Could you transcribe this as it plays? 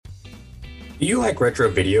Do you like retro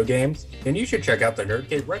video games? Then you should check out the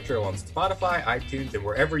Nerdcade Retro on Spotify, iTunes, and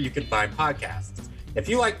wherever you can find podcasts. If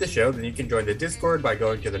you like the show, then you can join the Discord by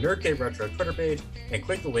going to the Nerdcade Retro Twitter page and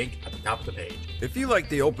click the link at the top of the page. If you like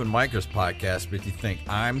the Open Micers podcast, but you think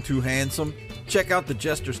I'm too handsome, check out the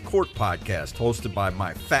Jester's Court podcast hosted by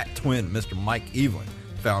my fat twin, Mr. Mike Evelyn,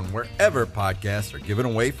 found wherever podcasts are given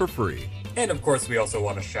away for free. And of course, we also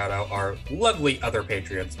want to shout out our lovely other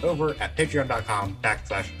Patreons over at patreon.com/OM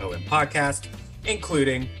podcast,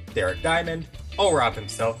 including Derek Diamond, Rob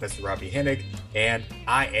himself, Mr. Robbie Hennig, and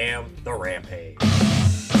I Am the Rampage.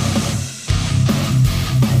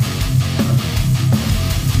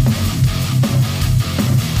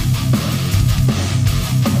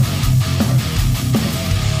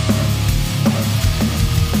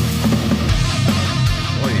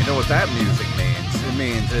 Well, you know what that music means. It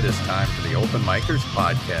means it is time for the Open Micers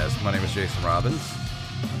podcast. My name is Jason Robbins.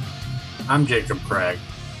 I'm Jacob Craig.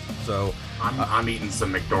 So I'm eating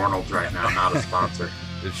some McDonald's right now, not a sponsor.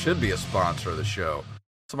 it should be a sponsor of the show.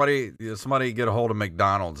 Somebody get a hold of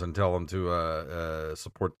McDonald's and tell them to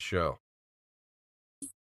support the show.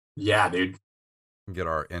 Yeah, dude. Get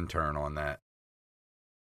our intern on that.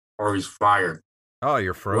 Or he's fired. Oh,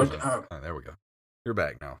 you're frozen. Oh, there we go. You're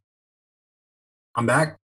back now. I'm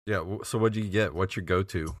back? Yeah, so what'd you get? What's your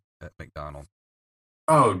go-to at McDonald's?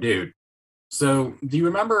 Oh, dude. So, do you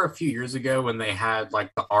remember a few years ago when they had,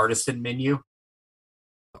 like, the artisan menu?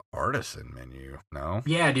 The artisan menu? No?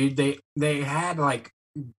 Yeah, dude. They had, like,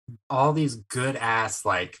 all these good-ass,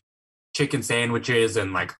 like, chicken sandwiches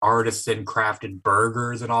and, like, artisan crafted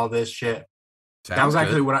burgers and all this shit. That was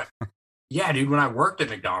actually what I... Yeah, dude, when I worked at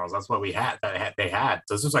McDonald's, that's what we had. They had.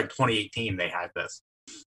 So, this was, like, 2018 they had this.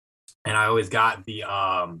 And I always got the,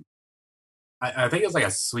 I think it was, like,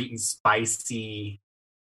 a sweet and spicy...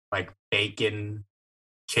 like bacon,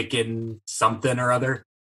 chicken, something or other.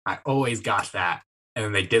 I always got that. And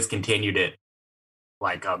then they discontinued it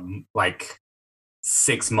like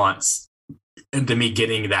 6 months into me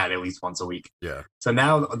getting that at least once a week. Yeah. So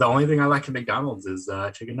now the only thing I like at McDonald's is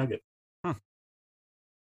chicken nugget.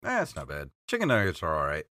 That's not bad. Chicken nuggets are all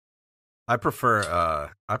right. I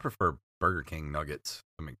prefer Burger King nuggets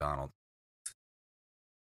to McDonald's.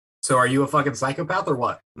 So are you a fucking psychopath or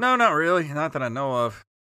what? No, not really. Not that I know of.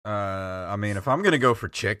 I mean, if I'm gonna go for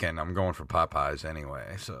chicken, I'm going for Popeyes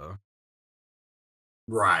anyway. So,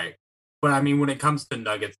 right. But I mean, when it comes to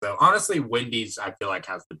nuggets, though, honestly, Wendy's I feel like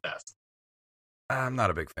has the best. I'm not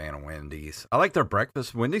a big fan of Wendy's. I like their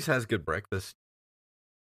breakfast. Wendy's has good breakfast.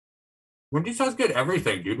 Wendy's has good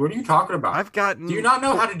everything, dude. What are you talking about? Do you not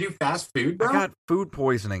know how to do fast food, bro? I got food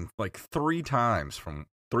poisoning like 3 times from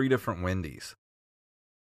 3 different Wendy's.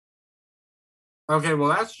 Okay, well,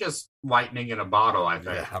 that's just lightning in a bottle, I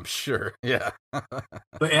think. Yeah, I'm sure. Yeah. But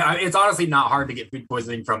it's honestly not hard to get food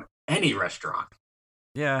poisoning from any restaurant.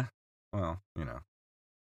 Yeah. Well, you know.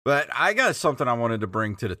 But I got something I wanted to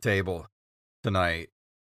bring to the table tonight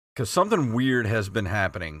because something weird has been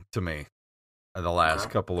happening to me in the last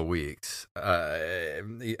couple of weeks.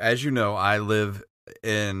 As you know, I live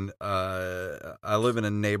in a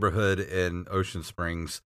neighborhood in Ocean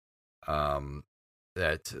Springs.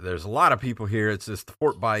 That there's a lot of people here. It's this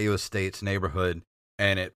Fort Bayou Estates neighborhood,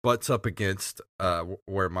 and it butts up against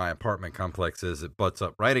where my apartment complex is. It butts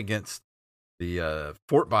up right against the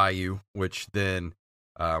Fort Bayou, which then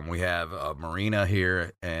we have a marina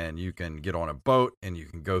here, and you can get on a boat, and you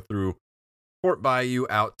can go through Fort Bayou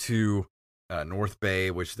out to North Bay,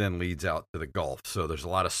 which then leads out to the Gulf. So there's a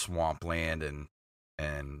lot of swampland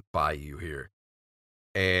and bayou here.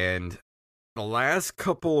 And the last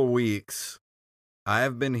couple of weeks,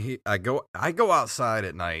 I've been here. I go outside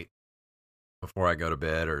at night before I go to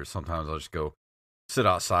bed, or sometimes I'll just go sit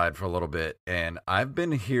outside for a little bit. And I've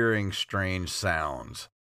been hearing strange sounds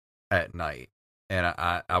at night. And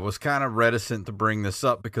I was kind of reticent to bring this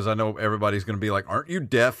up because I know everybody's going to be like, "Aren't you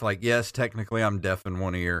deaf?" Like, yes, technically I'm deaf in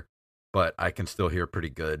one ear, but I can still hear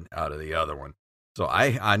pretty good out of the other one. So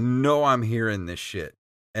I know I'm hearing this shit,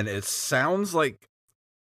 and it sounds like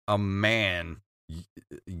a man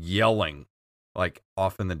yelling. Like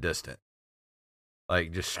off in the distance,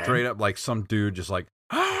 like just straight up, like some dude just like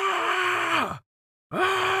ah,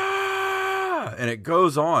 ah, and it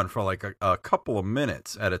goes on for like a couple of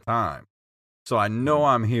minutes at a time. So I know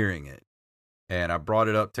I'm hearing it, and I brought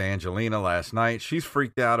it up to Angelina last night. She's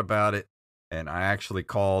freaked out about it, and I actually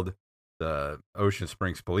called the Ocean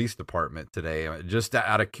Springs Police Department today just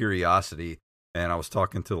out of curiosity. And I was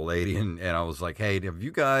talking to the lady, and I was like, "Hey, have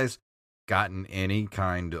you guys gotten any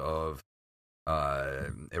kind of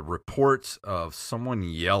reports of someone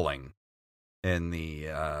yelling in the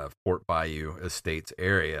Fort Bayou Estates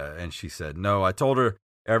area?" And she said, no. I told her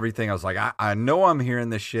everything. I was like, I know I'm hearing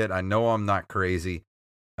this shit. I know I'm not crazy.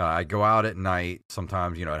 I go out at night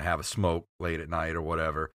sometimes, you know, and have a smoke late at night or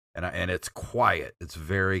whatever, and it's quiet. It's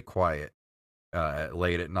very quiet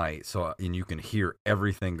late at night. So and you can hear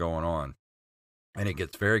everything going on, and it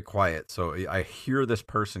gets very quiet. So I hear this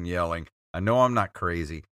person yelling. I know I'm not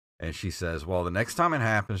crazy, and she says, "Well, the next time it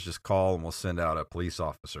happens, just call, and we'll send out a police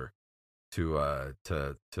officer to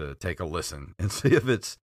take a listen and see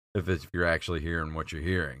if you're actually hearing what you're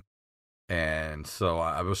hearing." And so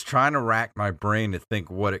I was trying to rack my brain to think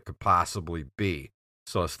what it could possibly be.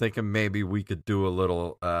 So I was thinking maybe we could do a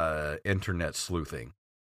little internet sleuthing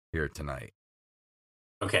here tonight.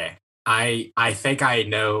 Okay. I think I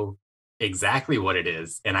know exactly what it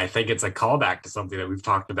is, and I think it's a callback to something that we've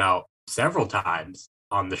talked about several times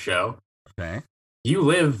on the show. Okay. You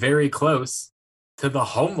live very close to the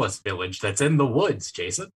homeless village that's in the woods,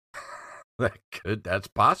 Jason. That's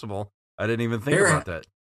possible. I didn't even think about that.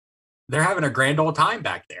 They're having a grand old time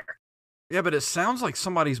back there. Yeah, but it sounds like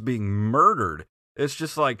somebody's being murdered. It's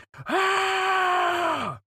just like,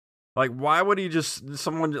 ah! Like, why would he just,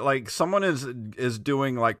 someone is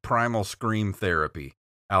doing like primal scream therapy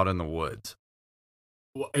out in the woods.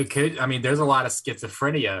 Well, it could, I mean, there's a lot of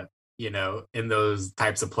schizophrenia, you know, in those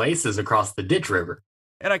types of places across the Ditch River.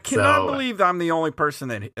 And I cannot believe I'm the only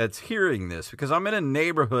person that's hearing this, because I'm in a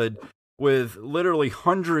neighborhood with literally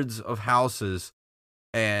hundreds of houses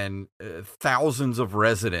and thousands of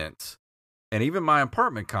residents, and even my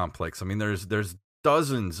apartment complex. I mean, there's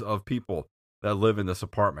dozens of people that live in this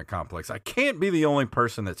apartment complex. I can't be the only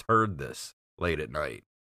person that's heard this late at night.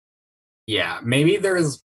 Yeah,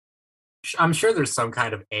 I'm sure there's some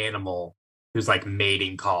kind of animal whose like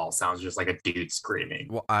mating call sounds just like a dude screaming.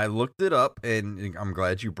 Well, I looked it up, and I'm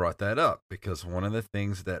glad you brought that up, because one of the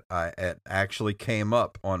things that actually came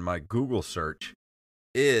up on my Google search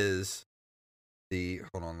is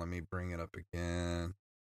hold on, let me bring it up again.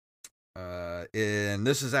 And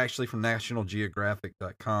this is actually from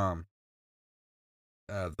nationalgeographic.com.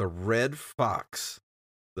 The red fox,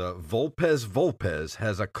 the vulpes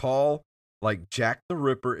has a call like Jack the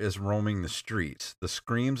Ripper is roaming the streets. The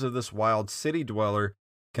screams of this wild city dweller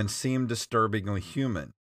can seem disturbingly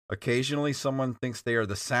human. Occasionally, someone thinks they are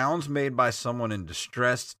the sounds made by someone in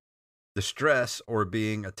distress or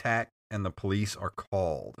being attacked, and the police are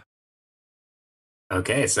called.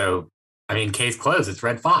 Okay, so I mean, case closed. It's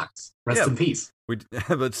Red Fox. Rest in peace.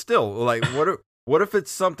 But still, like, what if it's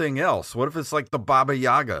something else? What if it's like the Baba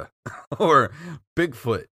Yaga or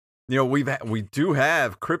Bigfoot? You know, we do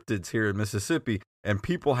have cryptids here in Mississippi, and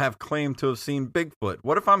people have claimed to have seen Bigfoot.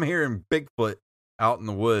 What if I'm hearing Bigfoot out in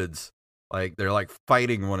the woods, like they're like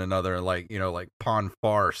fighting one another, like, you know, like Pon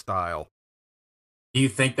farr style? Do you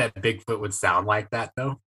think that Bigfoot would sound like that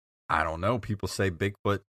though? I don't know. People say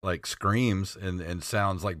Bigfoot like screams and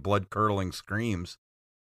sounds like blood curdling screams.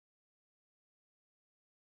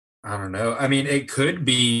 I don't know. I mean, it could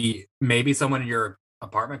be maybe someone in your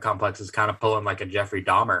apartment complex is kind of pulling like a Jeffrey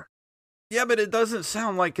Dahmer. Yeah, but it doesn't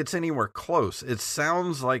sound like it's anywhere close. It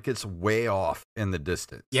sounds like it's way off in the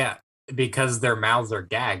distance. Yeah, because their mouths are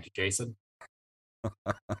gagged, Jason.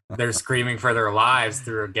 They're screaming for their lives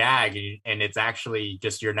through a gag, and it's actually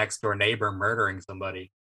just your next door neighbor murdering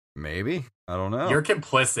somebody. Maybe. I don't know. You're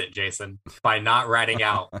complicit, Jason, by not ratting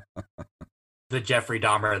out the Jeffrey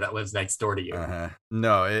Dahmer that lives next door to you.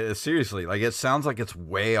 No, seriously, like it sounds like it's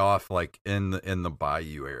way off, like in the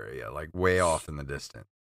bayou area, like way off in the distance.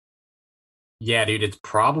 Yeah, dude, it's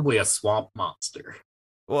probably a swamp monster.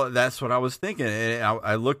 Well, that's what I was thinking. And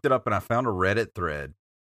I looked it up, and I found a Reddit thread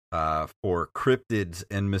for cryptids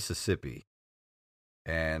in Mississippi.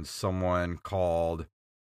 And someone called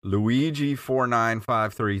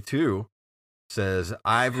Luigi49532 says,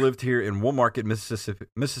 I've lived here in Woolmarket,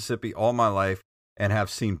 Mississippi all my life, and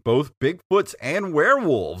have seen both Bigfoots and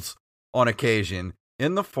werewolves on occasion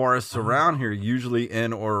in the forests around here, usually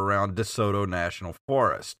in or around DeSoto National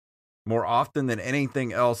Forest. More often than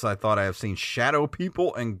anything else, I thought I have seen shadow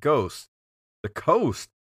people and ghosts. The coast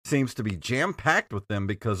seems to be jam-packed with them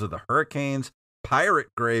because of the hurricanes, pirate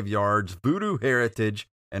graveyards, voodoo heritage,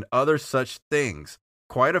 and other such things.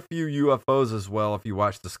 Quite a few UFOs as well if you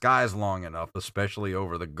watch the skies long enough, especially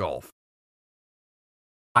over the Gulf.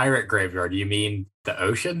 Pirate graveyard, you mean the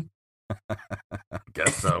ocean? I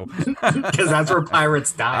guess so. Because that's where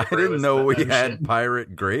pirates die. I didn't know we had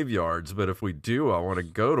pirate graveyards, but if we do, I want to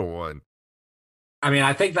go to one. I mean,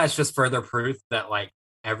 I think that's just further proof that, like,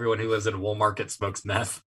 everyone who lives in Woolmarket smokes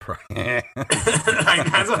meth. Like,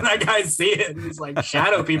 that's what that guy's seeing. He's like,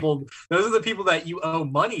 shadow people, those are the people that you owe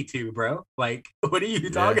money to, bro. Like, what are you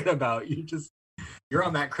talking about? You just You're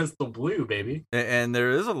on that crystal blue, baby. And there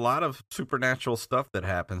is a lot of supernatural stuff that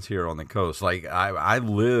happens here on the coast. Like I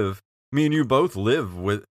live, me and you both live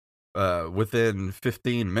within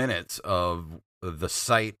 15 minutes of the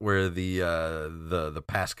site where the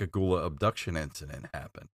Pascagoula abduction incident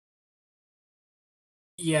happened.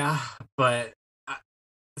 Yeah, but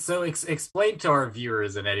so explain to our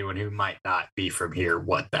viewers and anyone who might not be from here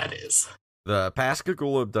what that is. The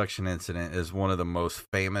Pascagoula abduction incident is one of the most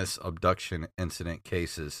famous abduction incident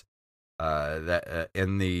cases that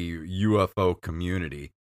in the UFO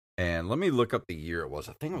community. And let me look up the year it was.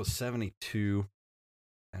 I think it was 72.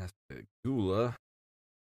 Pascagoula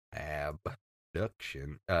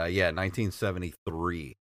abduction.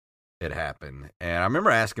 1973 it happened. And I remember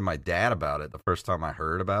asking my dad about it the first time I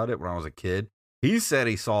heard about it when I was a kid. He said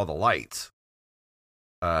he saw the lights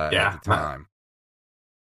at the time.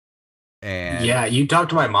 And yeah, you talked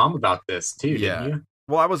to my mom about this too, didn't you?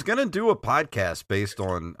 Well, I was gonna do a podcast based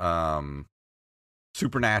on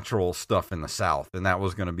supernatural stuff in the South, and that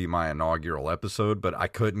was gonna be my inaugural episode, but I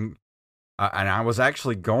couldn't. And I was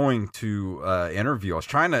actually going to interview. I was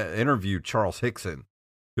trying to interview Charles Hickson,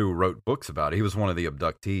 who wrote books about it. He was one of the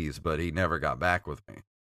abductees, but he never got back with me.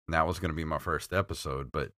 And that was going to be my first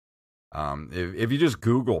episode. But if you just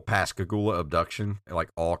Google Pascagoula abduction, like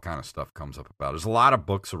all kind of stuff comes up about it. There's a lot of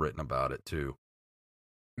books written about it too.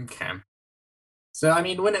 Okay. So I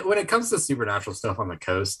mean, when it comes to supernatural stuff on the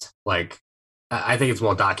coast, like I think it's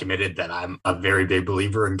well documented that I'm a very big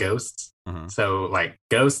believer in ghosts. Mm-hmm. So like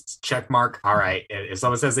ghosts, check mark. All right. If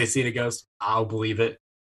someone says they seen a ghost, I'll believe it.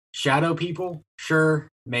 Shadow people, sure,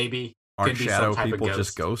 maybe. Aren't shadow people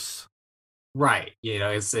just ghosts? Right. You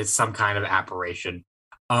know, it's some kind of apparition.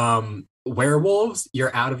 Werewolves,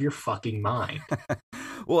 you're out of your fucking mind.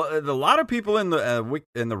 Well, a lot of people in the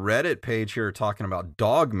Reddit page here are talking about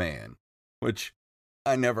Dogman, which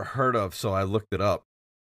I never heard of, so I looked it up.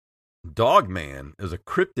 Dogman is a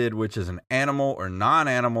cryptid, which is an animal or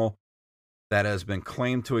non-animal that has been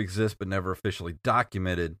claimed to exist but never officially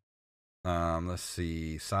documented. Let's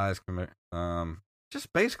see, size,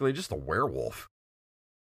 just basically just a werewolf.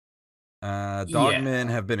 Dogmen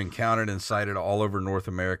have been encountered and sighted all over North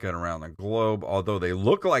America and around the globe. Although they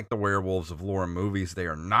look like the werewolves of lore and movies, they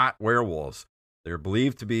are not werewolves. They are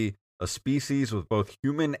believed to be a species with both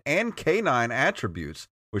human and canine attributes,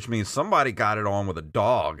 which means somebody got it on with a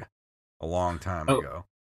dog a long time ago.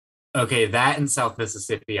 Okay, that in South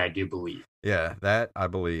Mississippi, I do believe. Yeah, that I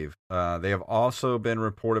believe. They have also been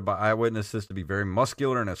reported by eyewitnesses to be very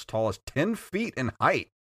muscular and as tall as 10 feet in height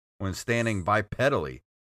when standing bipedally.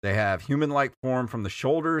 They have human-like form from the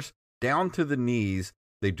shoulders down to the knees.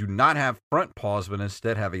 They do not have front paws, but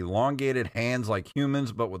instead have elongated hands like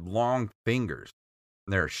humans, but with long fingers.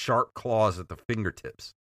 And there are sharp claws at the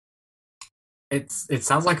fingertips. It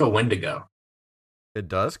sounds like a Wendigo. It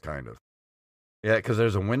does, kind of. Yeah, because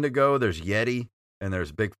there's a Wendigo, there's Yeti, and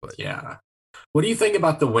there's Bigfoot. Yeah. What do you think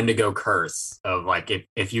about the Wendigo curse of like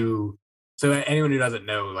if you so anyone who doesn't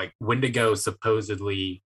know, like Wendigo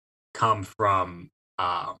supposedly come from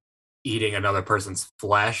eating another person's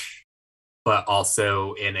flesh, but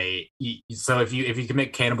also so if you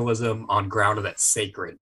commit cannibalism on ground that's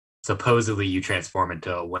sacred, supposedly you transform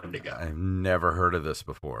into a Wendigo. I've never heard of this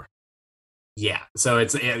before. Yeah, so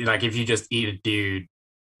it's like if you just eat a dude,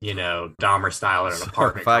 you know, Dahmer style in an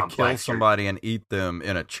apartment if I complex, kill somebody and eat them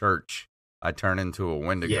in a church, I turn into a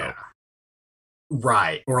Wendigo. Yeah.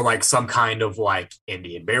 Right. Or like some kind of like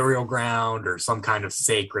Indian burial ground or some kind of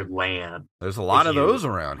sacred land. There's a lot of those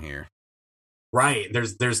around here. Right.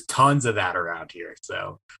 There's tons of that around here.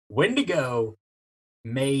 So Wendigo,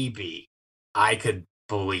 maybe I could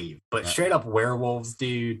believe, but straight up werewolves,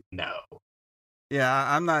 dude, no.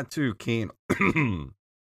 Yeah, I'm not too keen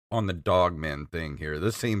on the Dogmen thing here.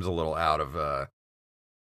 This seems a little out of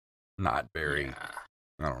not very. Yeah.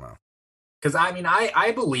 I don't know. Because I mean,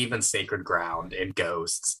 I believe in sacred ground and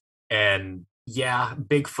ghosts, and yeah,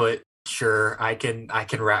 Bigfoot. Sure, I can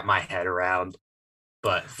wrap my head around.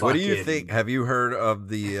 But what do you think? Have you heard of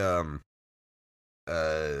the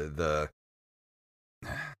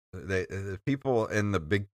people in the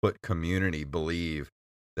Bigfoot community believe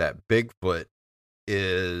that Bigfoot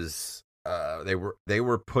is they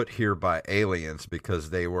were put here by aliens because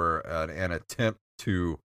they were an attempt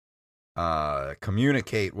to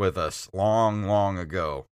communicate with us long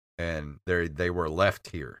ago, and they were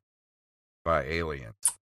left here by aliens.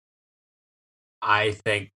 I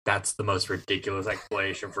think that's the most ridiculous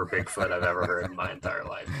explanation for Bigfoot I've ever heard in my entire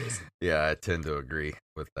life. Basically. Yeah, I tend to agree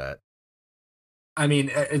with that. I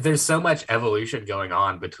mean, there's so much evolution going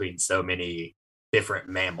on between so many different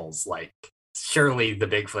mammals. Like, surely the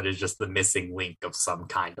Bigfoot is just the missing link of some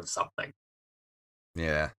kind of something.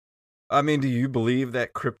 Yeah. I mean, do you believe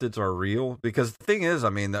that cryptids are real? Because the thing is, I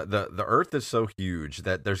mean, the Earth is so huge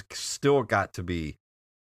that there's still got to be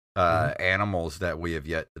animals that we have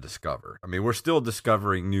yet to discover. I mean, we're still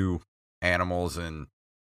discovering new animals and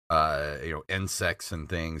insects and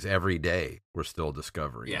things every day. We're still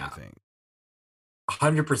discovering new things.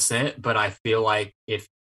 100%. But I feel like if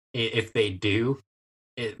they do,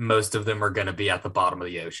 most of them are going to be at the bottom of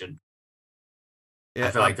the ocean. Yeah,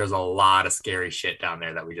 I feel like there's a lot of scary shit down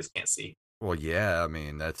there that we just can't see. Well, yeah, I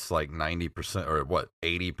mean, that's like 90% or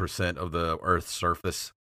 80% of the Earth's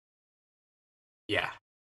surface. Yeah.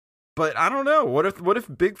 But I don't know. What if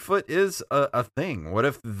Bigfoot is a thing? What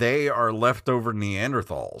if they are leftover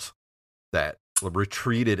Neanderthals that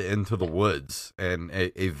retreated into the woods and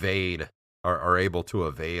are able to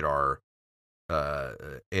evade our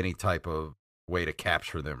any type of way to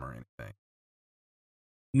capture them or anything?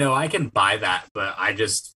 No, I can buy that, but I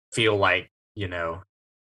just feel like,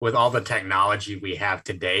 with all the technology we have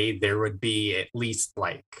today, there would be at least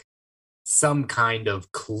like some kind of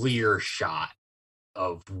clear shot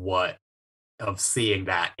of seeing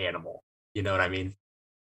that animal. You know what I mean?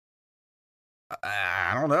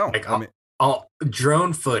 I don't know. Like all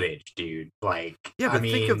drone footage, dude. Like, yeah, but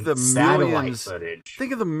think of the satellite footage.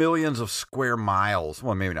 Think of the millions of square miles.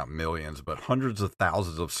 Well, maybe not millions, but hundreds of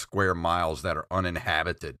thousands of square miles that are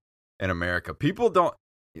uninhabited in America. People don't.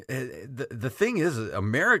 The thing is,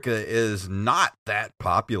 America is not that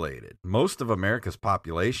populated. Most of America's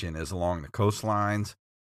population is along the coastlines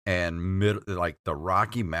and like the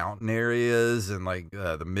Rocky Mountain areas and like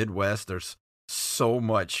the Midwest. There's so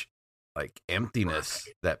much like emptiness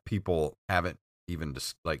that people haven't even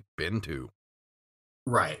just like been to.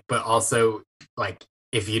 Right, but also like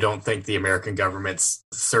if you don't think the American government's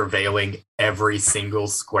surveilling every single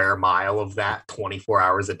square mile of that 24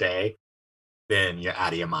 hours a day, then you're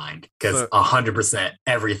out of your mind, because 100%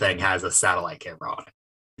 everything has a satellite camera on it.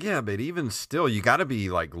 Yeah, but even still, you got to be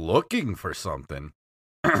like looking for something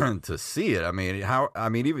to see it. I mean,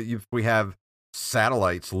 even if we have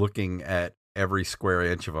satellites looking at every square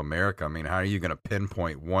inch of America, I mean, how are you going to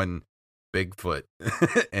pinpoint one Bigfoot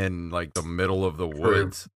in like the middle of the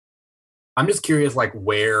woods? I'm just curious, like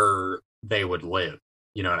where they would live.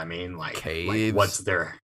 You know what I mean? Like caves, like what's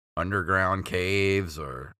their underground caves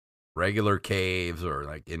or regular caves or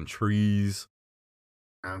like in trees.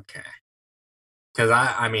 Okay. Because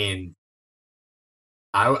I mean,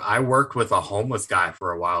 I worked with a homeless guy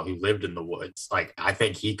for a while who lived in the woods. Like, I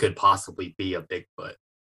think he could possibly be a Bigfoot.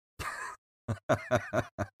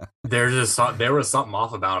 There was something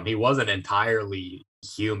off about him. He wasn't entirely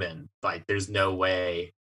human. Like, there's no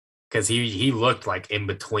way, because he looked like in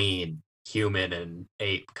between human and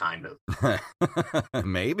ape, kind of.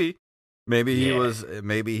 Maybe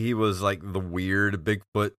he was like the weird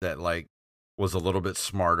Bigfoot that like was a little bit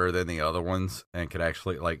smarter than the other ones and could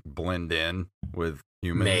actually like blend in with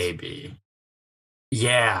humans. Maybe.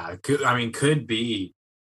 Yeah, could be.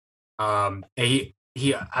 I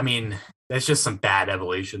mean, that's just some bad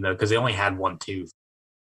evolution though, because he only had one tooth.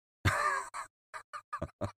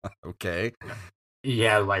 Okay.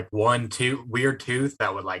 Yeah, like one weird tooth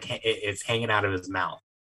that would like it's hanging out of his mouth.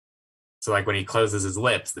 So like when he closes his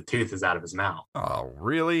lips, the tooth is out of his mouth. Oh,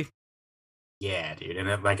 really? Yeah, dude. And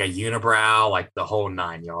then, like a unibrow, like the whole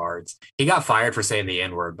 9 yards. He got fired for saying the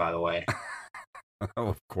N-word, by the way. Oh,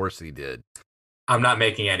 of course he did. I'm not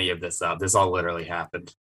making any of this up. This all literally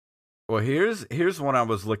happened. Well, here's one I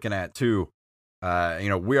was looking at too.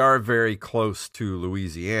 We are very close to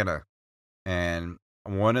Louisiana, and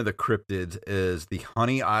one of the cryptids is the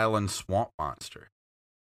Honey Island swamp monster.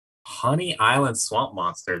 Honey Island swamp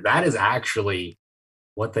monster. That is actually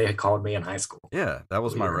what they had called me in high school. Yeah, that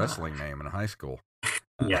was my wrestling name in high school.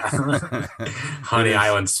 Yeah. Honey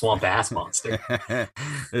Island swamp ass monster. It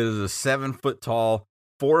is a 7 foot tall,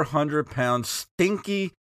 400-pound,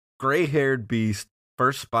 stinky, gray-haired beast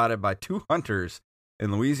first spotted by 2 hunters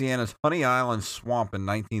in Louisiana's Honey Island swamp in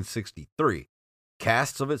 1963.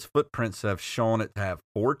 Casts of its footprints have shown it to have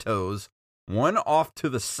 4 toes, 1 off to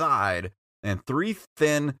the side, and 3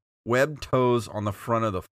 thin webbed toes on the front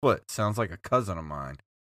of the foot. Sounds like a cousin of mine.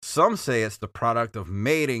 Some say it's the product of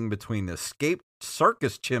mating between the escaped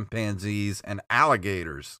circus chimpanzees and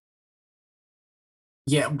alligators.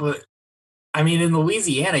 Yeah, but I mean, in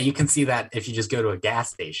Louisiana, you can see that if you just go to a gas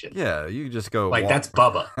station. Yeah, you just go like that's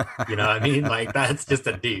Bubba. You know what I mean? Like that's just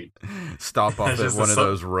a dude. Stop off at one of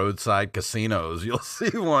those roadside casinos. You'll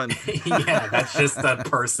see one. Yeah, that's just a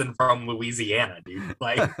person from Louisiana, dude.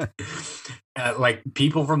 Like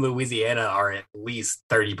people from Louisiana are at least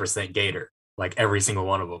 30% gator. Like every single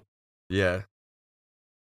one of them. Yeah.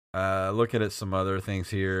 Looking at some other things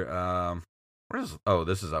here.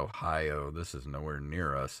 this is Ohio. This is nowhere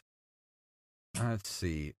near us. Let's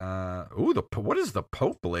see. What is the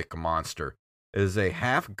Pope-lick monster? It is a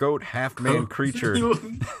half goat, half man creature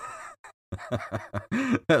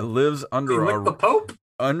that lives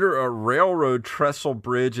under a railroad trestle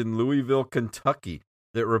bridge in Louisville, Kentucky,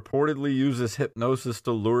 that reportedly uses hypnosis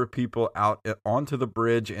to lure people out onto the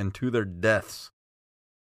bridge and to their deaths.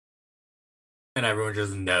 And everyone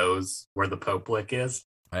just knows where the Pope-lick is.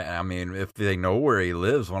 I mean, if they know where he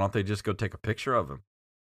lives, why don't they just go take a picture of him?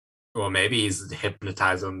 Well, maybe he's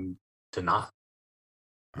hypnotized them to not.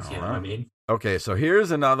 You know what I mean? Okay, so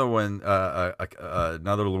here's another one,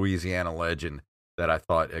 another Louisiana legend that I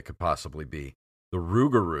thought it could possibly be. The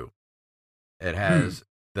Rougarou. It has,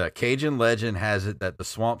 the Cajun legend has it that the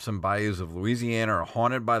swamps and bayous of Louisiana are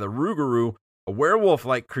haunted by the Rougarou, a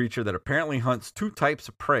werewolf-like creature that apparently hunts two types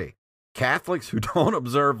of prey: Catholics who don't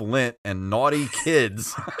observe Lent and naughty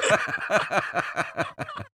kids.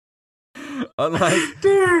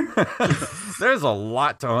 There's a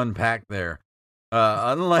lot to unpack there.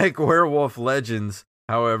 Unlike werewolf legends,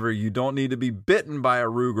 however, you don't need to be bitten by a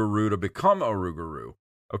Rougarou to become a Rougarou.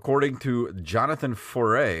 According to Jonathan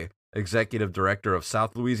Foray, executive director of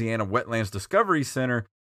South Louisiana Wetlands Discovery Center,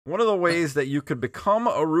 one of the ways that you could become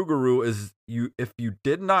a Rougarou is if you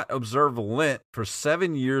did not observe Lent for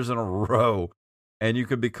 7 years in a row, and you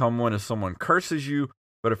could become one if someone curses you.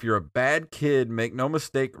 But if you're a bad kid, make no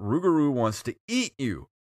mistake, Rougarou wants to eat you.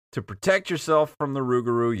 To protect yourself from the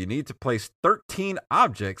Rougarou, you need to place 13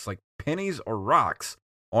 objects like pennies or rocks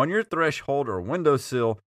on your threshold or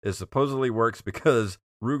windowsill. It supposedly works because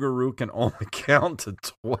Rougarou can only count to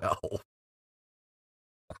 12.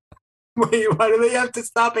 Wait, why do they have to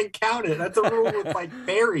stop and count it? That's a rule with like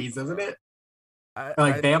fairies, isn't it?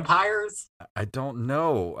 Vampires? I don't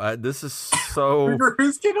know. This is so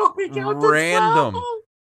Rougarous can only count random. To 12.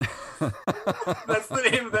 That's the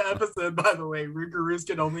name of the episode, by the way. Rougarous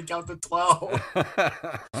can only count to 12.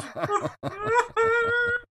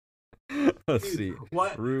 Let's see.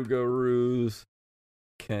 What? Rougarous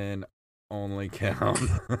can only count.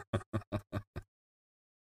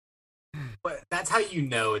 But that's how you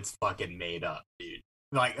know it's fucking made up, dude.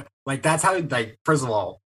 Like that's how, like, first of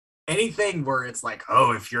all, anything where it's like,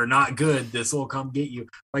 oh, if you're not good, this will come get you.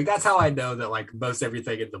 Like, that's how I know that, like, most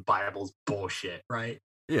everything in the Bible's bullshit, right?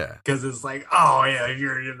 Yeah. Because it's like, oh, yeah,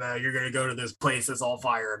 you're going to go to this place that's all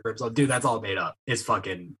fire and brimstone. Dude, that's all made up. It's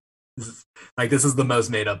fucking, this is the most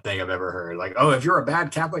made up thing I've ever heard. Like, oh, if you're a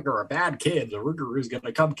bad Catholic or a bad kid, the Rougarou is going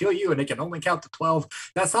to come kill you and it can only count to 12.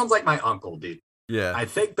 That sounds like my uncle, dude. Yeah. I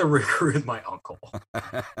think the Rougarou is my uncle.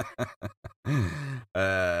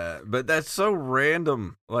 But that's so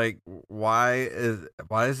random. Like, why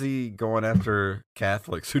is he going after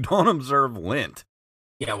Catholics who don't observe Lent?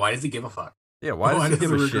 Yeah, why does he give a fuck? Yeah, why does he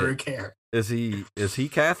give a shit? Care? Is he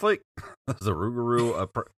Catholic? Is the Rougarou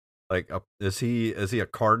is he a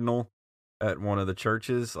cardinal at one of the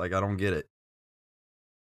churches? Like, I don't get it.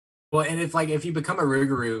 Well, and if you become a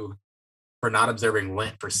Rougarou for not observing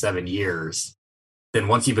Lent for 7 years, then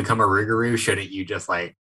once you become a Rougarou, shouldn't you just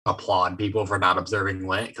like applaud people for not observing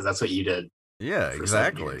Lent? Because that's what you did. Yeah,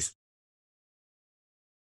 exactly.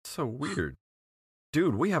 So weird.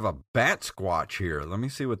 Dude, we have a bat squatch here. Let me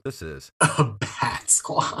see what this is. A bat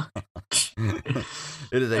squatch.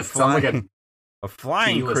 It is a flying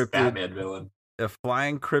cryptid. Batman villain. A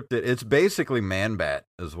flying cryptid. It's basically man-bat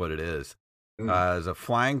is what it is. It's a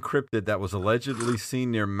flying cryptid that was allegedly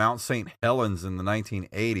seen near Mount St. Helens in the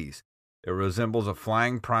 1980s. It resembles a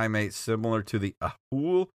flying primate similar to the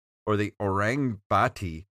ahul or the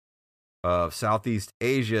orangbati of Southeast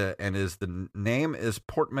Asia, and the name is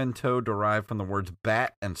portmanteau derived from the words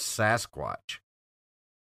bat and Sasquatch.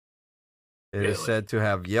 It is said to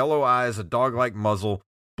have yellow eyes, a dog-like muzzle,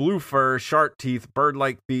 blue fur, sharp teeth,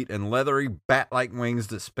 bird-like feet, and leathery bat-like wings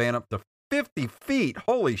that span up to 50 feet.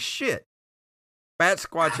 Holy shit. Bat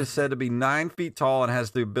Squatch is said to be 9 feet tall and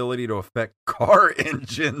has the ability to affect car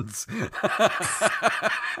engines.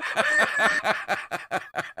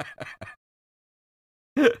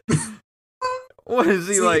 What is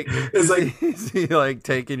he like? Is he like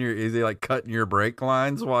cutting your brake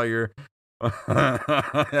lines while you're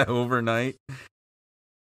overnight?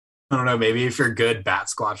 I don't know. Maybe if you're good, Bat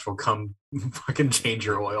Squatch will come fucking change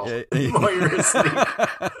your oil while you're asleep.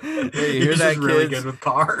 Hey, you hear that, kids? Really good with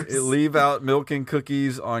cars. Leave out milk and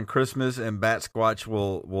cookies on Christmas, and Bat Squatch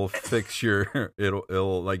will fix your.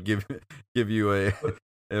 It'll like give you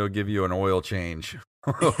an oil change.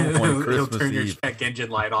 It'll turn your check engine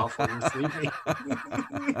light off when you're sleeping.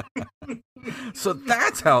 So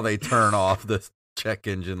that's how they turn off the check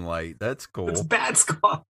engine light. That's cool. It's Bat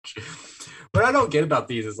Squatch. What I don't get about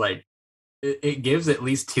these is like, it gives at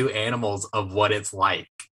least two animals of what it's like.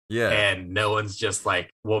 Yeah. And no one's just like,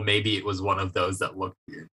 well, maybe it was one of those that looked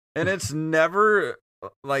weird. And it's never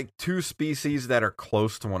like two species that are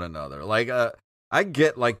close to one another. Like, I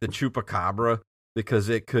get like the chupacabra because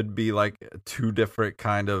it could be like two different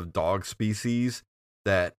kind of dog species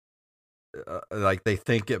that like they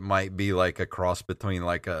think it might be like a cross between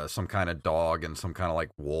like some kind of dog and some kind of like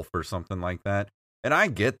wolf or something like that. And I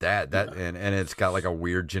get that and it's got like a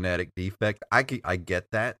weird genetic defect. I get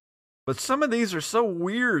that. But some of these are so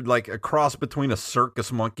weird, like a cross between a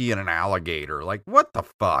circus monkey and an alligator. Like, what the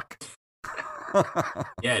fuck?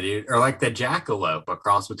 Yeah, dude. Or like the jackalope, a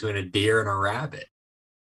cross between a deer and a rabbit.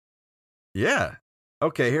 Yeah.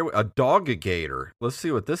 Okay, here a dog-gator. Let's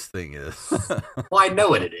see what this thing is. Well, I know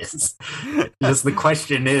what it is. Just the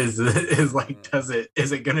question is like,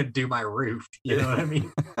 is it gonna do my roof? You know what I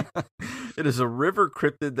mean? It is a river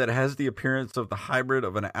cryptid that has the appearance of the hybrid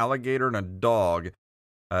of an alligator and a dog.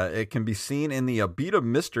 It can be seen in the Abita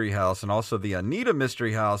Mystery House and also the Anita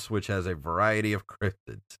Mystery House, which has a variety of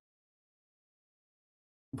cryptids.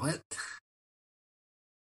 What?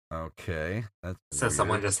 Okay. That's so weird.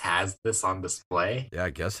 Someone just has this on display? Yeah, I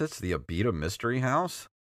guess it's the Abita Mystery House.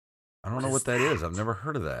 I don't know what that is. I've never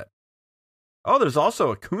heard of that. Oh, there's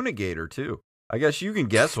also a Coonigator, too. I guess you can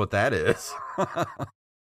guess what that is.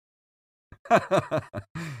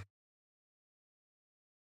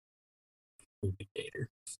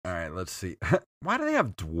 All right, let's see. Why do they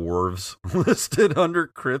have dwarves listed under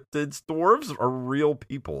cryptids? Dwarves are real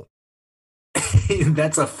people.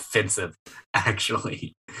 That's offensive,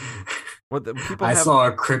 actually. What I saw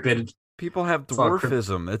a cryptid. People have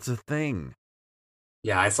dwarfism. It's a thing.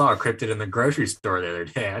 Yeah, I saw a cryptid in the grocery store the other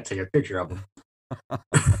day. I took a picture of him.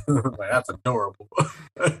 Like, that's adorable.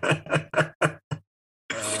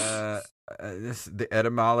 The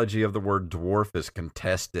etymology of the word dwarf is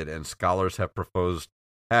contested, and scholars have proposed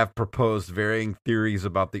varying theories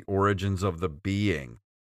about the origins of the being.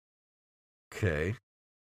 Okay.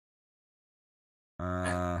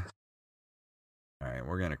 All right,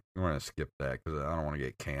 we're gonna skip that because I don't want to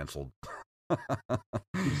get canceled.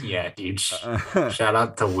 Yeah, dude. Shout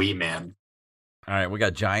out to Wee Man. All right, we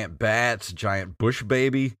got giant bats, giant bush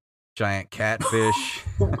baby, giant catfish.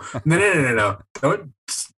 No. Don't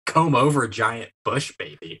comb over giant bush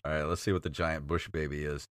baby. All right, let's see what the giant bush baby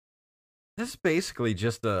is. This is basically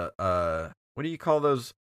just a what do you call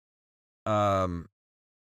those? It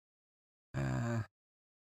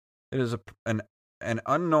is an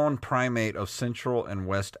unknown primate of Central and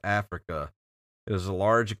West Africa. It is a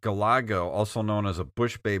large galago, also known as a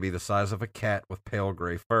bush baby, the size of a cat with pale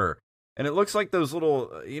gray fur. And it looks like those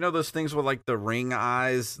little, those things with like the ring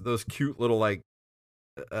eyes, those cute little like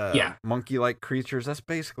monkey-like creatures. That's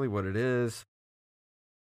basically what it is.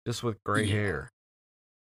 Just with gray hair.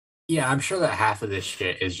 Yeah, I'm sure that half of this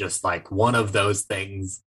shit is just like one of those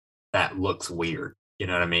things that looks weird. You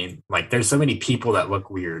know what I mean? Like, there's so many people that look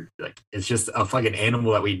weird. Like, it's just a fucking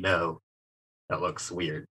animal that we know that looks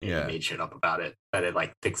weird. And he made shit up about it. That it,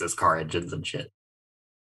 like, fixes car engines and shit.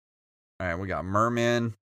 All right, we got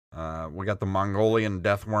merman. We got the Mongolian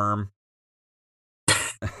death worm. I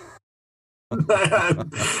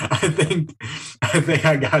think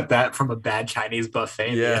I got that from a bad Chinese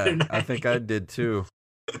buffet. Yeah, I think I did too.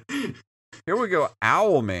 Here we go,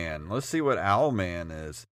 Owlman. Let's see what Owlman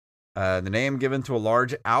is. The name given to a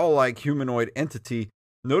large owl-like humanoid entity,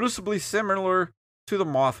 noticeably similar to the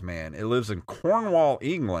Mothman. It lives in Cornwall,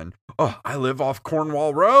 England. Oh, I live off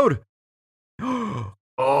Cornwall Road. Oh,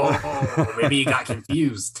 maybe he got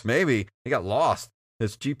confused. Maybe. He got lost.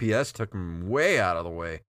 His GPS took him way out of the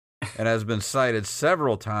way and has been sighted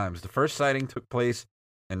several times. The first sighting took place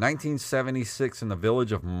in 1976 in the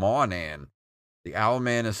village of Mawnan. The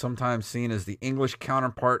Owlman is sometimes seen as the English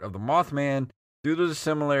counterpart of the Mothman due to the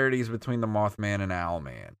similarities between the Mothman and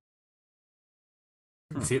Owlman.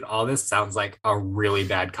 See, all this sounds like a really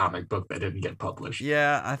bad comic book that didn't get published.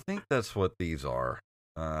 Yeah, I think that's what these are.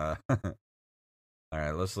 All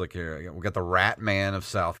right, let's look here. We got the Rat Man of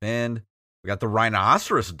Southend. We got the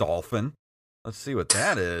Rhinoceros Dolphin. Let's see what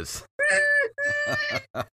that is.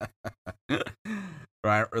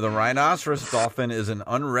 Right, the Rhinoceros Dolphin is an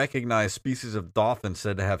unrecognized species of dolphin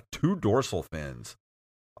said to have 2 dorsal fins.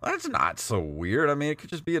 Well, that's not so weird. I mean, it could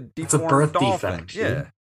just be a deformed it's a birth dolphin. Defect, yeah.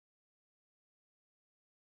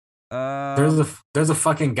 There's a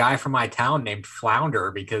fucking guy from my town named Flounder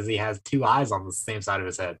because he has 2 eyes on the same side of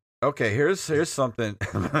his head. Okay, here's something.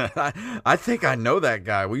 I think I know that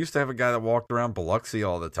guy. We used to have a guy that walked around Biloxi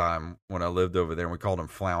all the time when I lived over there, and we called him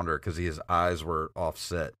Flounder because his eyes were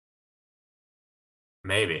offset.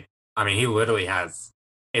 Maybe. I mean, he literally has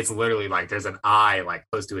It's literally like there's an eye like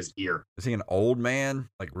close to his ear. Is he an old man?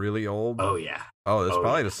 Like really old? Oh yeah. Oh, that's Oh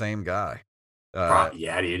probably yeah. the same guy.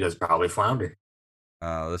 Yeah, he does probably flounder.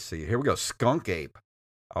 Let's see. Here we go. Skunk ape.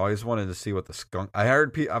 I always wanted to see what the skunk.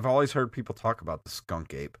 I've always heard people talk about the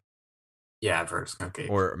skunk ape. Yeah, I've heard of skunk ape.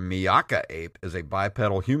 Or Miyaka ape is a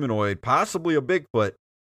bipedal humanoid, possibly a Bigfoot,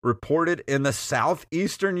 reported in the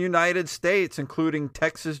southeastern United States, including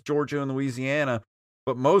Texas, Georgia, and Louisiana,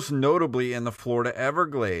 but most notably in the Florida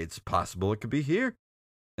Everglades. Possible it could be here.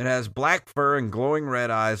 It has black fur and glowing red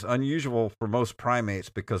eyes, unusual for most primates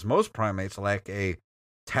because most primates lack a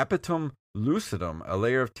tapetum lucidum, a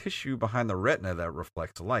layer of tissue behind the retina that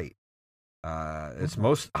reflects light. Its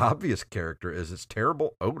most obvious character is its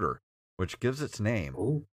terrible odor, which gives its name.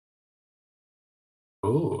 Ooh.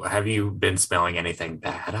 Ooh, have you been smelling anything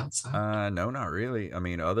bad outside? No, not really. I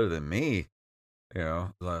mean, other than me, you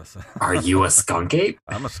know. Are you a skunk ape?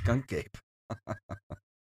 I'm a skunk ape.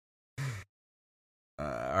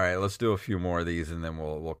 All right, let's do a few more of these, and then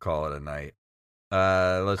we'll call it a night.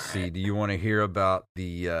 Let's see. Do you want to hear about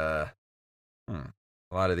the? A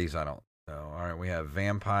lot of these I don't know. All right, we have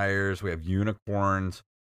vampires. We have unicorns.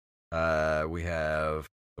 We have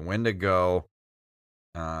the Wendigo.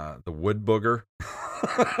 The wood booger.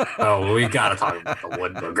 Oh, we gotta talk about the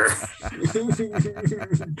wood booger.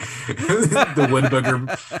 The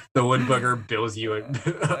wood booger bills you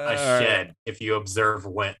a shed if you observe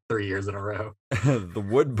wet 3 years in a row. The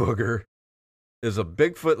wood booger is a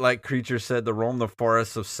Bigfoot-like creature said to roam the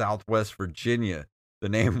forests of southwest Virginia. The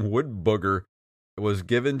name wood booger was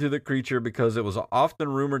given to the creature because it was often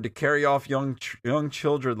rumored to carry off young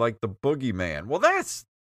children like the boogeyman. Well, that's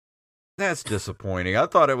disappointing. I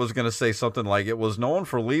thought it was going to say something like it was known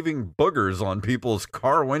for leaving boogers on people's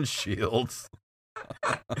car windshields.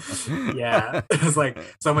 Yeah, it's like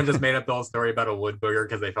someone just made up the whole story about a wood booger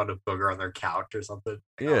because they found a booger on their couch or something.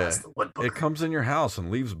 Like, yeah, it comes in your house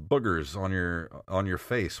and leaves boogers on your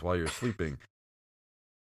face while you're sleeping.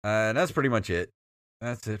 And that's pretty much it.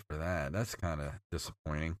 That's it for that. That's kind of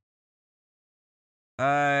disappointing.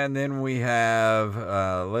 And then we have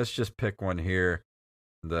let's just pick one here.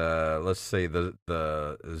 Let's say the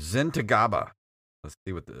Zentagaba. Let's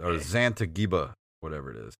see what or Zantagiba,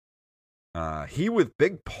 whatever it is. He with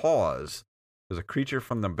big paws is a creature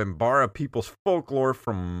from the Bambara people's folklore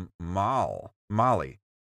from Mali.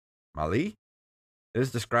 It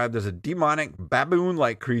is described as a demonic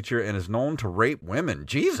baboon-like creature and is known to rape women.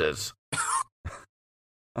 Jesus.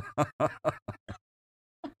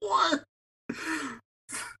 What?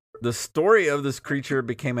 The story of this creature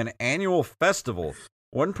became an annual festival.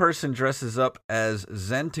 One person dresses up as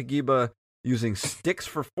Zantagiba using sticks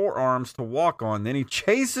for forearms to walk on. Then he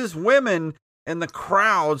chases women in the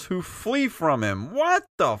crowds who flee from him. What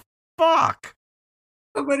the fuck?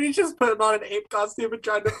 Somebody's just putting on an ape costume and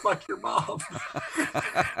trying to fuck your mom.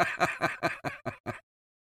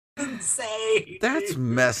 Insane. That's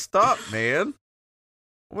messed up, man.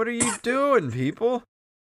 What are you doing, people?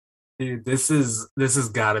 Dude, this has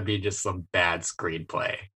got to be just some bad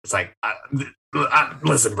screenplay. It's like,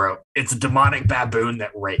 listen, bro, it's a demonic baboon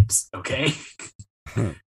that rapes. Okay,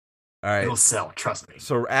 all right, it'll sell. Trust me.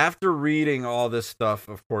 So after reading all this stuff,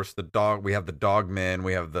 of course, we have the dog men,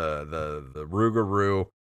 we have the Rougarou,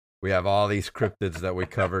 we have all these cryptids that we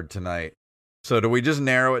covered tonight. So do we just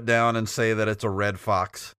narrow it down and say that it's a red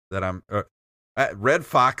fox that I'm red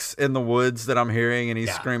fox in the woods that I'm hearing, and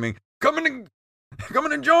he's screaming, coming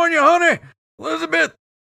to join you, honey, Elizabeth,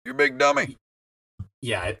 you big dummy.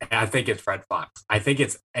 Yeah, I think it's Red Fox. I think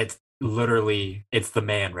it's literally the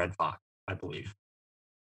man Red Fox, I believe.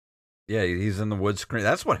 Yeah, he's in the woods screaming.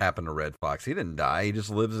 That's what happened to Red Fox. He didn't die. He just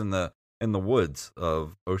lives in the woods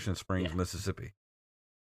of Ocean Springs, Mississippi.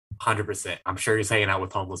 100%. I'm sure he's hanging out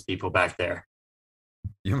with homeless people back there.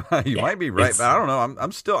 You might be right, but I don't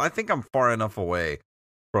know. I think I'm far enough away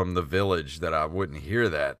from the village that I wouldn't hear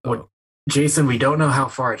that, though. Well, Jason, we don't know how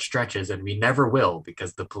far it stretches, and we never will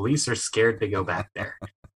because the police are scared to go back there.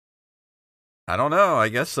 I don't know. I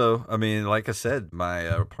guess so. I mean, like I said, my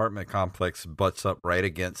apartment complex butts up right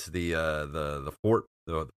against the fort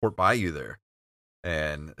bayou there,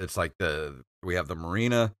 and it's like we have the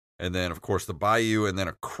marina, and then of course the bayou, and then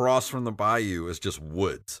across from the bayou is just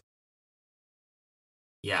woods.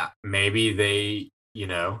 Yeah, maybe they,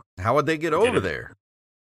 how would they get over there?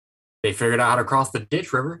 They figured out how to cross the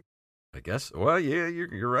ditch river. I guess. Well, yeah,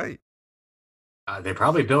 you're right. They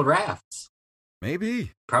probably build rafts.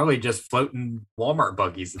 Maybe. Probably just floating Walmart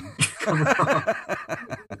buggies.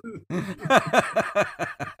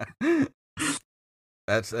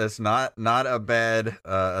 That's not a bad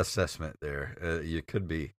assessment there. You could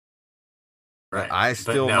be. Right. I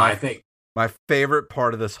think My favorite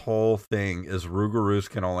part of this whole thing is Rougarous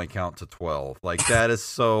can only count to 12. Like, that is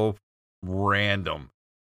so random.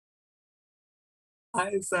 Why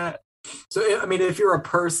is that? So, I mean, if you're a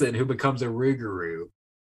person who becomes a Rougarou,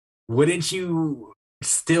 wouldn't you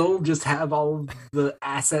still just have all the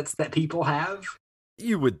assets that people have?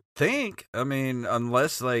 You would think. I mean,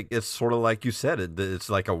 unless, like, it's sort of like you said, it's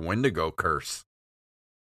like a Wendigo curse.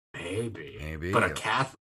 Maybe. But a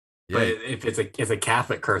Catholic. Yeah. But if it's a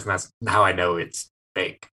Catholic curse, and that's how I know it's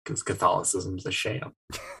fake, because Catholicism's a sham.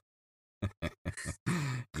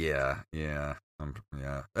 Yeah. Yeah.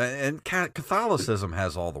 And Catholicism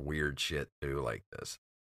has all the weird shit too, like this.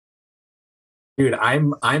 Dude,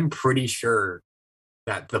 I'm pretty sure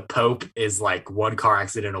that the Pope is like one car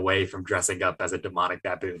accident away from dressing up as a demonic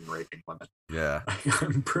baboon and raping women. Yeah.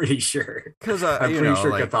 I'm pretty sure. Because I'm pretty sure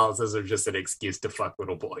like, Catholicism is just an excuse to fuck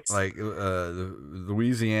little boys. Like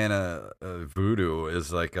Louisiana voodoo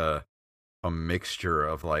is like a mixture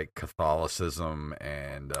of like Catholicism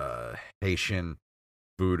and Haitian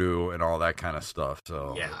voodoo and all that kind of stuff.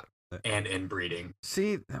 So yeah, and inbreeding.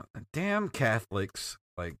 See, damn Catholics,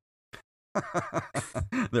 like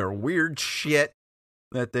their weird shit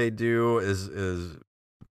that they do is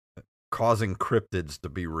causing cryptids to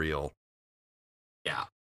be real. Yeah,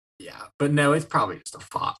 but no, it's probably just a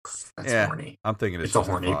fox. That's horny. I'm thinking it's just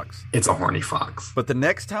a fox. It's a horny fox. But the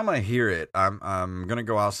next time I hear it, I'm gonna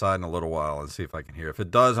go outside in a little while and see if I can hear it. If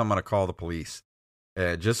it does, I'm gonna call the police,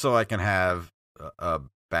 just so I can have a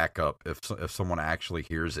backup if someone actually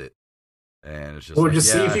hears it. And it's just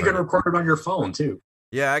just see if you can record it on your phone too.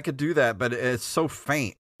 Yeah, I could do that, but it's so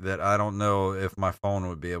faint that I don't know if my phone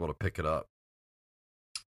would be able to pick it up.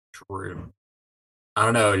 True. I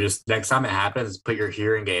don't know. Just next time it happens, put your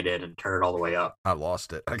hearing aid in and turn it all the way up. I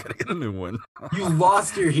lost it. I gotta get a new one. You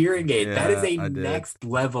lost your hearing aid. Yeah, that is a next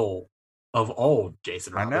level of old,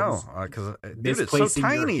 Jason Robbins. I know, because it's so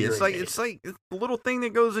tiny. It's like it's the little thing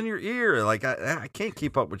that goes in your ear. Like I can't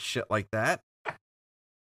keep up with shit like that.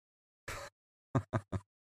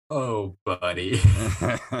 Oh, buddy.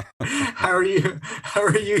 How are you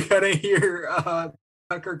gonna hear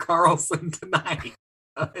Tucker Carlson tonight?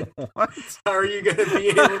 What? How are you going to be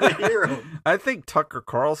able to hear him? I think Tucker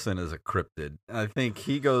Carlson is a cryptid. I think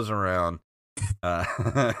he goes around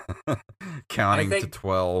counting to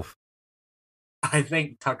 12. I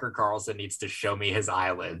think Tucker Carlson needs to show me his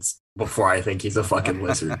eyelids before I think he's a fucking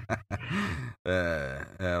lizard.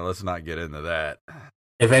 Let's not get into that.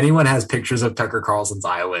 If anyone has pictures of Tucker Carlson's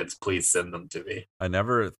eyelids, please send them to me. I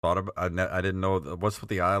never thought about. I didn't know what's with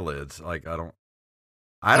the eyelids. Like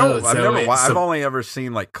I've only ever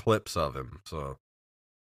seen like clips of him. So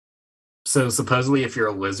supposedly, if you're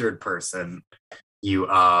a lizard person, you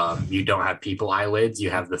don't have people eyelids.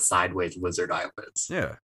 You have the sideways lizard eyelids.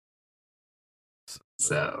 Yeah.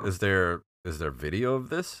 So is there video of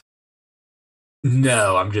this?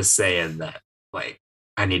 No, I'm just saying that like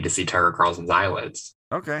I need to see Tucker Carlson's eyelids.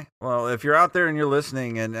 Okay. Well, if you're out there and you're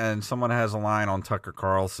listening and someone has a line on Tucker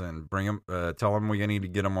Carlson, bring him, tell him we need to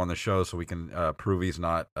get him on the show so we can prove he's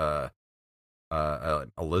not a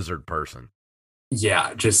lizard person.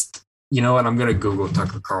 Yeah, just, you know what? I'm going to Google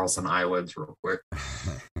Tucker Carlson eyelids real quick.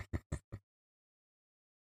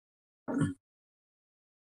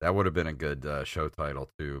 That would have been a good show title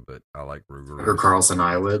too, but I like Rougarou. Tucker Carlson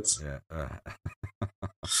eyelids. Yeah.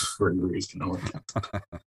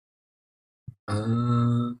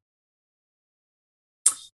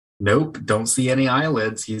 Nope, don't see any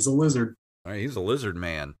eyelids. He's a lizard. All right, he's a lizard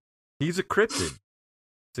man. He's a cryptid.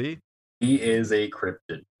 See? He is a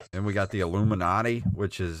cryptid. And we got the Illuminati,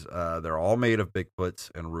 which is they're all made of Bigfoots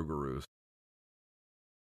and Rougarous.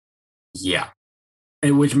 Yeah.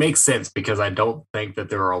 And which makes sense because I don't think that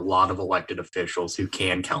there are a lot of elected officials who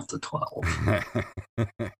can count to 12.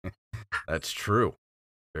 That's true.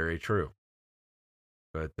 Very true.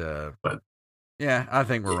 But yeah, I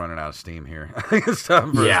think we're running out of steam here. It's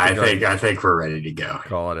time for I think we're ready to go.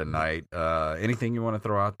 Call it a night. Anything you want to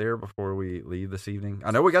throw out there before we leave this evening? I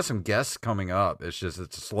know we got some guests coming up. It's a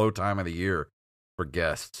slow time of the year for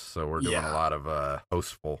guests, so we're doing a lot of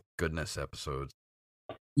hostful goodness episodes.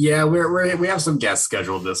 Yeah, we have some guests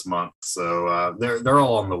scheduled this month, so they're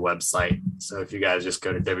all on the website. So if you guys just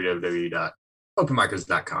go to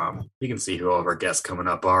www.openmicers.com, you can see who all of our guests coming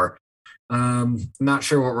up are. Not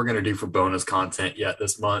sure what we're going to do for bonus content yet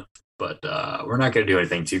this month, but we're not going to do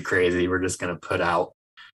anything too crazy. We're just going to put out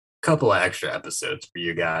a couple of extra episodes for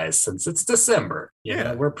you guys since it's December. You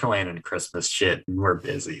know, we're planning Christmas shit and we're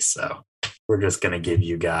busy, so we're just going to give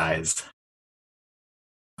you guys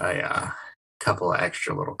a couple of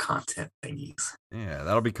extra little content thingies. Yeah,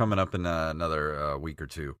 that'll be coming up in another week or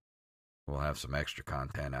two. we'll have some extra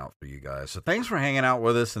content out for you guys. So thanks for hanging out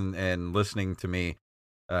with us and listening to me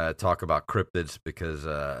talk about cryptids, because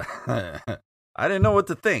I didn't know what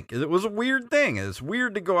to think. It was a weird thing. It's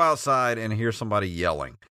weird to go outside and hear somebody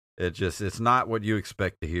yelling. It's not what you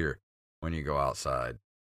expect to hear when you go outside.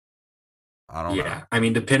 I don't know. Yeah, I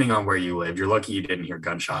mean, depending on where you live, you're lucky you didn't hear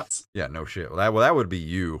gunshots. Yeah, no shit. Well, that would be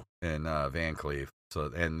you in Van Cleve.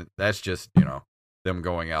 So, and that's just, you know, them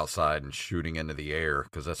going outside and shooting into the air,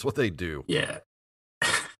 because that's what they do. Yeah.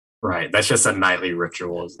 Right. That's just a nightly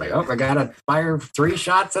ritual. It's like, oh, I got to fire 3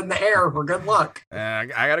 shots in the air for good luck. I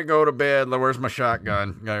got to go to bed. Where's my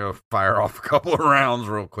shotgun? Got to go fire off a couple of rounds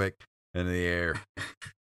real quick into the air.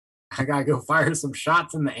 I got to go fire some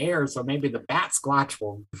shots in the air so maybe the bat squatch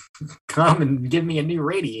will come and give me a new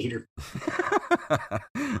radiator.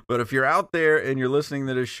 But if you're out there and you're listening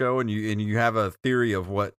to this show and you have a theory of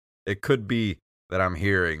what it could be that I'm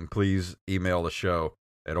hearing, please email the show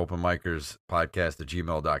at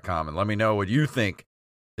openmikerspodcast@gmail.com and let me know what you think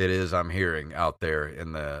it is I'm hearing out there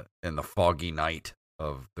in the foggy night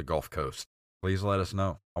of the Gulf Coast. Please let us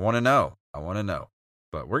know. I want to know.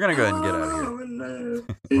 But we're going to go ahead and get out of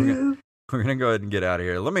here. We're going to go ahead and get out of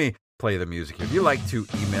here. Let me play the music here. If you'd like to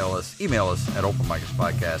email us at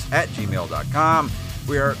openmikerspodcast@gmail.com.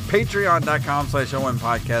 We are at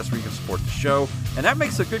patreon.com/OMPodcast, where you can support the show. And that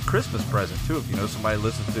makes a good Christmas present, too. If you know somebody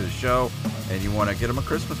listens to the show and you want to get them a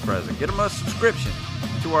Christmas present, get them a subscription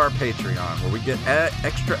to our Patreon, where we get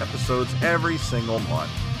extra episodes every single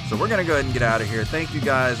month. So we're going to go ahead and get out of here. Thank you,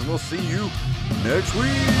 guys, and we'll see you next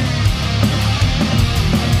week.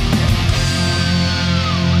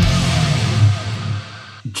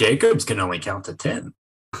 Jacobs can only count to 10.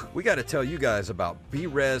 We got to tell you guys about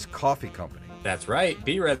B-Res Coffee Company. That's right.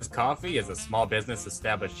 B-Res Coffee is a small business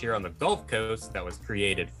established here on the Gulf Coast that was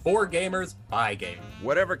created for gamers by gamers.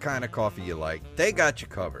 Whatever kind of coffee you like, they got you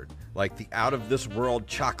covered. Like the out-of-this-world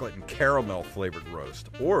chocolate and caramel flavored roast,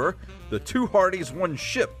 or the 2 Hardies 1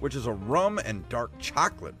 Ship, which is a rum and dark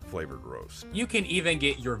chocolate flavored roast. You can even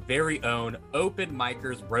get your very own Open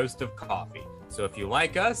Micers roast of coffee. So if you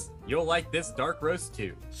like us, you'll like this dark roast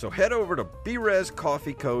too. So head over to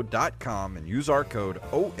brescoffeeco.com and use our code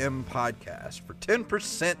OMPodcast for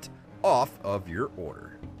 10% off of your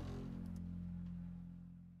order.